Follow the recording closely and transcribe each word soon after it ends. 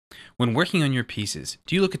When working on your pieces,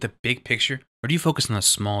 do you look at the big picture or do you focus on the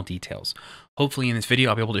small details? Hopefully in this video,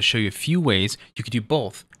 I'll be able to show you a few ways you can do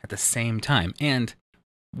both at the same time and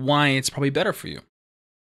why it's probably better for you.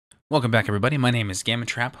 Welcome back, everybody. My name is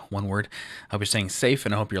Gammatrap, one word. I hope you're staying safe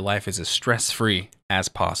and I hope your life is as stress-free as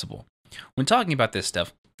possible. When talking about this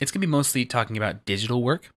stuff, it's going to be mostly talking about digital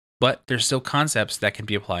work, but there's still concepts that can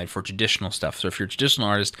be applied for traditional stuff. So if you're a traditional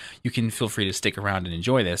artist, you can feel free to stick around and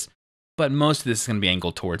enjoy this. But most of this is going to be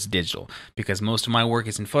angled towards digital because most of my work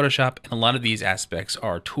is in Photoshop, and a lot of these aspects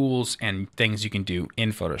are tools and things you can do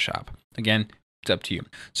in Photoshop. Again, it's up to you.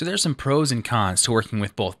 So there's some pros and cons to working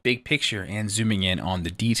with both big picture and zooming in on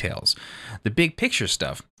the details. The big picture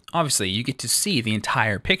stuff, obviously you get to see the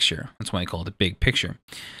entire picture. That's why I call it the big picture.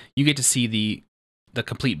 You get to see the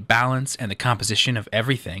complete balance and the composition of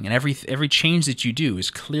everything, and every change that you do is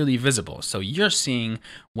clearly visible. So you're seeing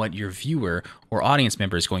what your viewer or audience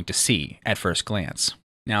member is going to see at first glance.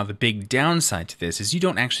 Now, the big downside to this is you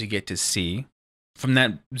don't actually get to see, from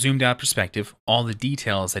that zoomed out perspective, all the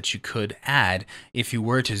details that you could add if you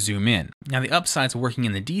were to zoom in. Now, the upsides of working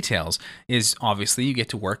in the details is obviously you get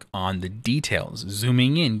to work on the details.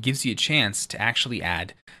 Zooming in gives you a chance to actually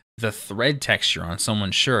add the thread texture on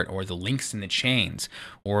someone's shirt, or the links in the chains,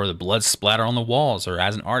 or the blood splatter on the walls, or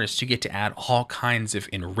as an artist, you get to add all kinds of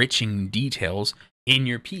enriching details in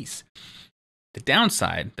your piece. The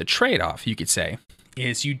downside, the trade-off, you could say,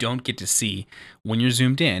 is you don't get to see, when you're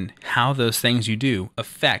zoomed in, how those things you do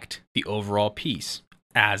affect the overall piece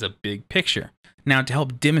as a big picture. Now, to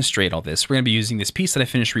help demonstrate all this, we're going to be using this piece that I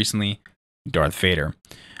finished recently, Darth Vader.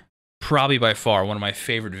 Probably by far one of my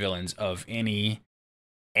favorite villains of anything.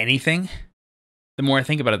 The more I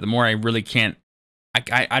think about it, the more I really can't,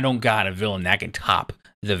 I don't got a villain that can top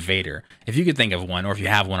the Vader. If you could think of one, or if you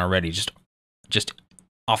have one already, just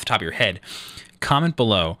off the top of your head, comment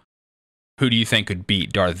below, who do you think could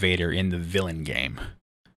beat Darth Vader in the villain game?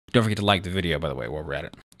 Don't forget to like the video, by the way, while we're at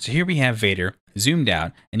it. So here we have Vader zoomed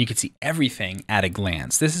out, and you can see everything at a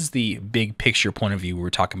glance. This is the big picture point of view we were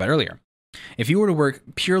talking about earlier. If you were to work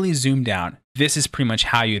purely zoomed out, this is pretty much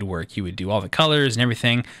how you'd work. You would do all the colors and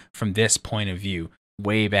everything from this point of view,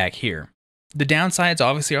 way back here. The downsides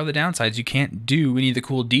obviously are the downsides. You can't do any of the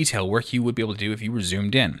cool detail work you would be able to do if you were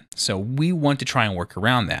zoomed in. So we want to try and work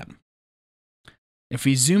around that. If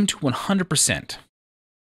we zoom to 100%,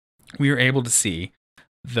 we are able to see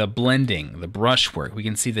the blending, the brushwork. We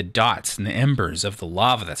can see the dots and the embers of the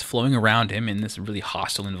lava that's flowing around him in this really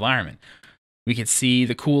hostile environment. We can see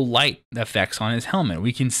the cool light effects on his helmet.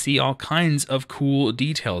 We can see all kinds of cool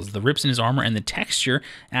details, the rips in his armor and the texture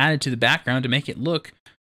added to the background to make it look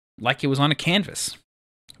like it was on a canvas.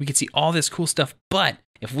 We can see all this cool stuff, but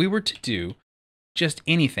if we were to do just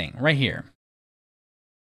anything right here,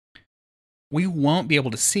 we won't be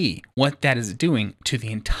able to see what that is doing to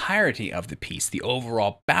the entirety of the piece, the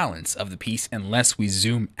overall balance of the piece, unless we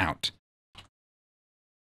zoom out.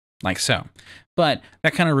 Like so. But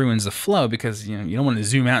that kind of ruins the flow because you don't want to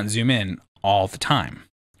zoom out and zoom in all the time,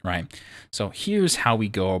 right? So here's how we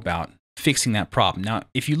go about fixing that problem. Now,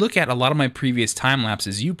 if you look at a lot of my previous time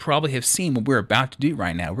lapses, you probably have seen what we're about to do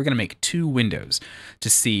right now. We're going to make two windows to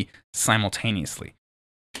see simultaneously.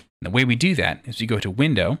 And the way we do that is we go to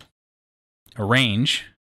Window, Arrange,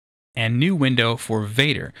 and New Window for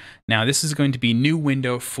Vader. Now, this is going to be New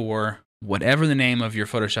Window for whatever the name of your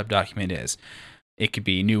Photoshop document is. It could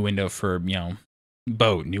be New Window for,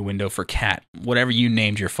 boat, New Window for cat, whatever you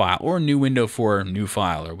named your file, or New Window for new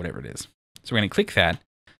file, or whatever it is. So we're going to click that,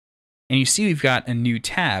 and you see we've got a new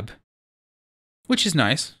tab, which is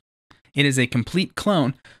nice. It is a complete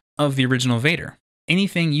clone of the original Vader.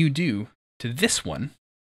 Anything you do to this one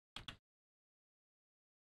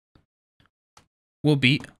will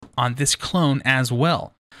be on this clone as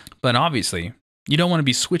well. But obviously, you don't want to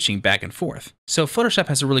be switching back and forth. So Photoshop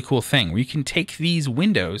has a really cool thing where you can take these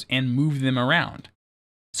windows and move them around.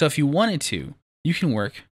 So if you wanted to, you can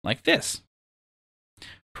work like this.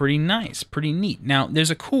 Pretty nice, pretty neat. Now, there's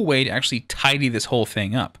a cool way to actually tidy this whole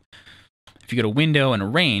thing up. If you go to Window and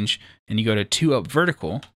Arrange, and you go to 2 up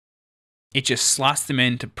vertical, it just slots them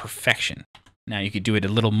into perfection. Now, you could do it a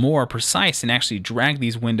little more precise and actually drag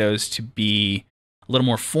these windows to be a little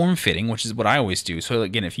more form-fitting, which is what I always do. So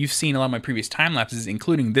again, if you've seen a lot of my previous time lapses,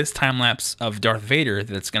 including this time lapse of Darth Vader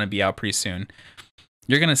that's going to be out pretty soon,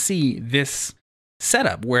 you're going to see this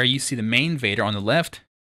setup where you see the main Vader on the left,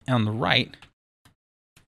 and on the right,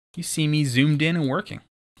 you see me zoomed in and working.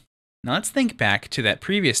 Now let's think back to that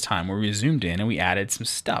previous time where we zoomed in and we added some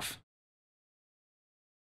stuff.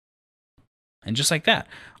 And just like that,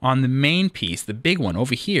 on the main piece, the big one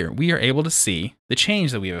over here, we are able to see the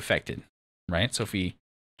change that we have affected, right? So if we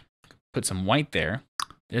put some white there,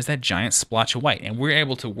 There's that giant splotch of white. And we're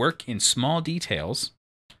able to work in small details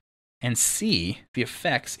and see the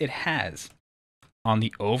effects it has on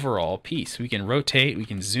the overall piece. We can rotate, we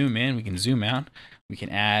can zoom in, we can zoom out, we can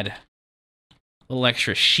add a little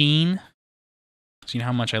extra sheen. So you know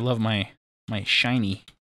how much I love my shiny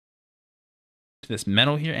to this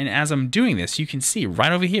metal here. And as I'm doing this, you can see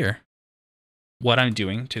right over here what I'm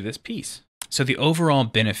doing to this piece. So the overall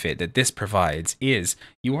benefit that this provides is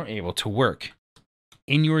you are able to work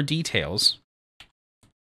in your details,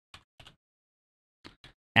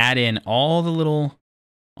 add in all the little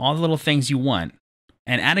things you want,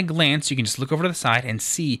 and at a glance, you can just look over to the side and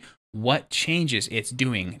see what changes it's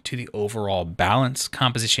doing to the overall balance,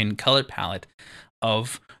 composition, color palette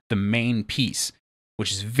of the main piece,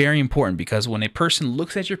 which is very important because when a person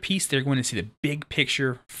looks at your piece, they're going to see the big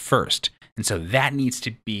picture first. And so that needs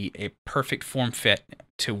to be a perfect form fit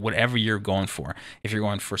to whatever you're going for. If you're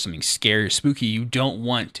going for something scary or spooky, you don't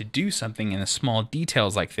want to do something in the small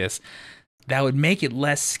details like this that would make it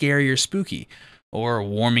less scary or spooky, or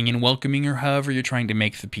warming and welcoming, or however you're trying to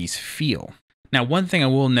make the piece feel. Now, one thing I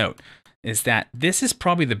will note is that this is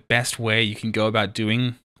probably the best way you can go about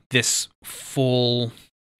doing this full,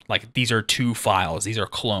 like these are 2 files, these are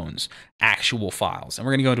clones, actual files. And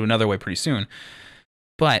we're gonna go into another way pretty soon.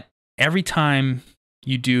 But every time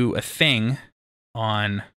you do a thing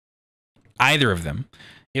on either of them,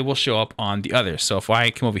 it will show up on the other. So if I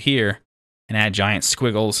come over here and add giant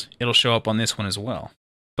squiggles, it'll show up on this one as well.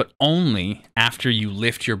 But only after you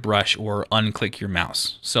lift your brush or unclick your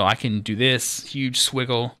mouse. So I can do this huge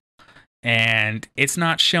swiggle and it's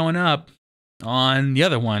not showing up on the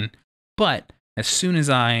other one. But as soon as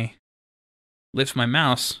I lift my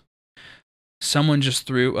mouse, someone just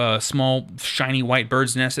threw a small shiny white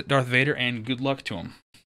bird's nest at Darth Vader, and good luck to him.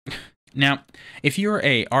 Now, if you're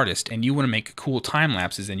an artist and you want to make cool time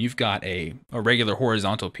lapses and you've got a regular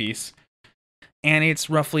horizontal piece, and it's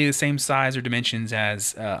roughly the same size or dimensions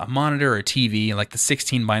as a monitor or a TV, like the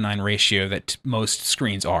 16:9 ratio that most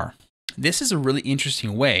screens are, this is a really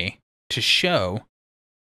interesting way to show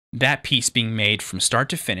that piece being made from start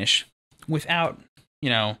to finish without,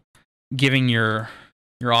 giving your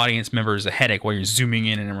audience members a headache while you're zooming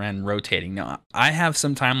in and around rotating. Now, I have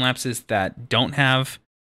some time lapses that don't have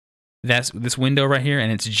this window right here,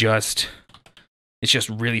 and it's just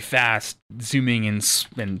really fast zooming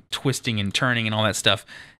and twisting and turning and all that stuff.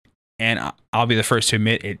 And I'll be the first to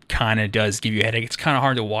admit it kind of does give you a headache. It's kind of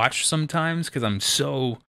hard to watch sometimes because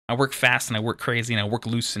I work fast and I work crazy and I work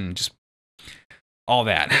loose and just all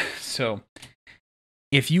that. So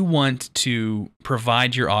if you want to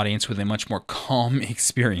provide your audience with a much more calm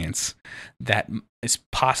experience that is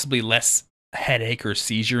possibly less headache or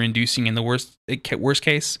seizure inducing in the worst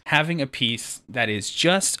case, having a piece that is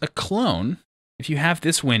just a clone, if you have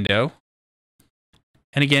this window,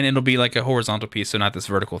 and again, it'll be like a horizontal piece, so not this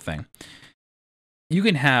vertical thing, you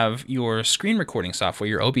can have your screen recording software,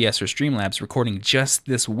 your OBS or Streamlabs, recording just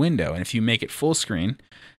this window. And if you make it full screen,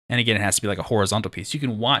 and again, it has to be like a horizontal piece, you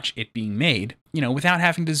can watch it being made, without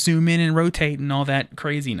having to zoom in and rotate and all that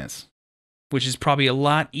craziness, which is probably a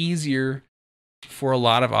lot easier for a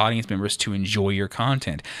lot of audience members to enjoy your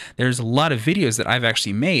content. There's a lot of videos that I've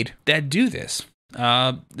actually made that do this.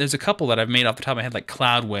 There's a couple that I've made off the top of my head, like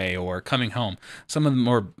Cloudway or Coming Home. Some of the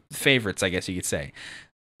more favorites, I guess you could say.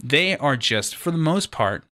 They are just, for the most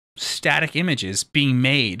part, static images being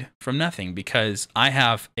made from nothing because I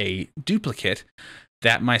have a duplicate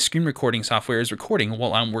that my screen recording software is recording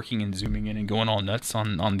while I'm working and zooming in and going all nuts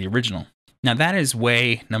on the original. Now that is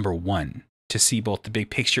way number 1, to see both the big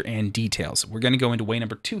picture and details. We're going to go into way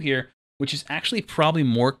number 2 here, which is actually probably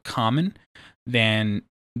more common than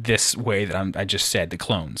this way that I just said, the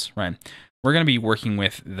clones, right? We're going to be working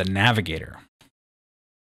with the navigator.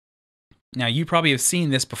 Now you probably have seen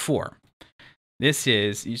this before. It's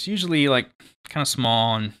usually like kind of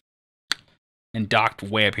small and docked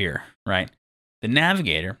way up here, right? The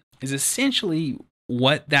navigator is essentially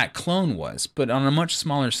what that clone was, but on a much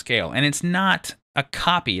smaller scale. And it's not a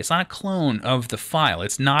copy. It's not a clone of the file.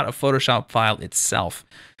 It's not a Photoshop file itself.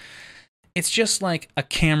 It's just like a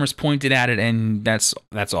camera's pointed at it and that's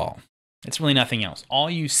all. It's really nothing else. All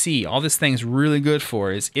you see, all this thing's really good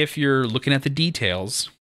for is if you're looking at the details.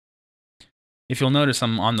 If you'll notice,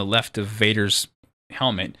 I'm on the left of Vader's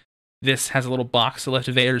helmet. This has a little box to the left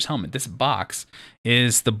of Vader's helmet. This box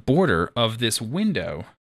is the border of this window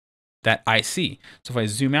that I see. So if I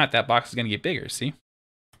zoom out, that box is going to get bigger, see?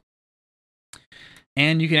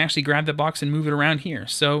 And you can actually grab the box and move it around here.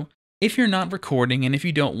 So if you're not recording and if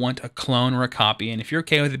you don't want a clone or a copy, and if you're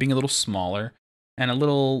okay with it being a little smaller and a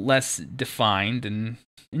little less defined, and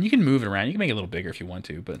you can move it around. You can make it a little bigger if you want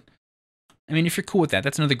to, I mean, if you're cool with that,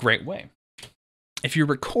 that's another great way. If you're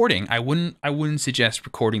recording, I wouldn't suggest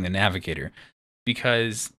recording the navigator,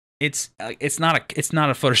 because it's not a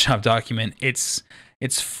Photoshop document. It's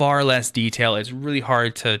far less detail. It's really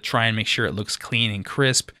hard to try and make sure it looks clean and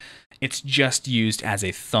crisp. It's just used as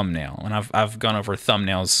a thumbnail, and I've gone over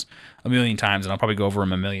thumbnails a million times, and I'll probably go over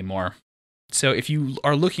them a million more. So if you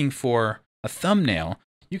are looking for a thumbnail,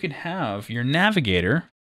 you can have your navigator,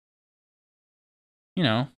 you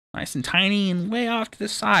know, nice and tiny and way off to the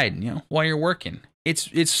side, you know, while you're working.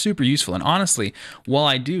 It's super useful. And honestly, while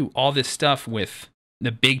I do all this stuff with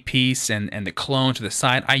the big piece and the clone to the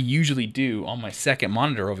side, I usually do on my second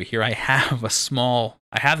monitor over here. I have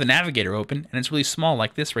the navigator open, and it's really small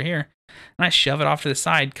like this right here. And I shove it off to the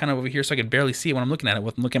side, kind of over here, so I can barely see it when I'm looking at it,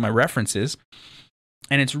 when I'm looking at my references.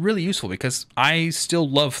 And it's really useful because I still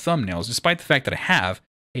love thumbnails, despite the fact that I have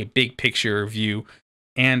a big picture view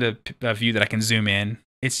and a view that I can zoom in.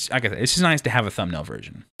 It's just nice to have a thumbnail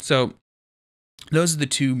version. So those are the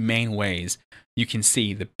two main ways you can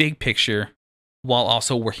see the big picture while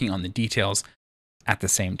also working on the details at the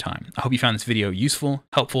same time. I hope you found this video useful,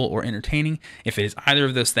 helpful, or entertaining. If it is either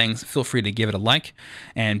of those things, feel free to give it a like.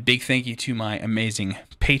 And big thank you to my amazing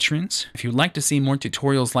patrons. If you'd like to see more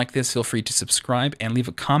tutorials like this, feel free to subscribe and leave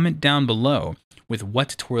a comment down below with what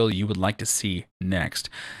tutorial you would like to see next.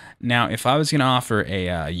 Now, if I was going to offer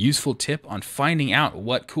a useful tip on finding out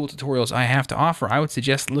what cool tutorials I have to offer, I would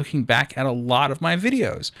suggest looking back at a lot of my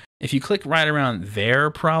videos. If you click right around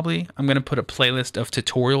there, probably, I'm going to put a playlist of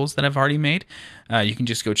tutorials that I've already made. You can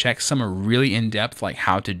just go check. Some are really in-depth, like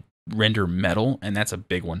how to render metal, and that's a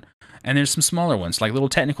big one. And there's some smaller ones, like little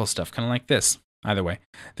technical stuff, kind of like this. Either way,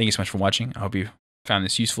 thank you so much for watching. I hope you found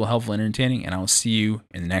this useful, helpful, and entertaining, and I will see you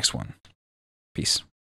in the next one. Peace.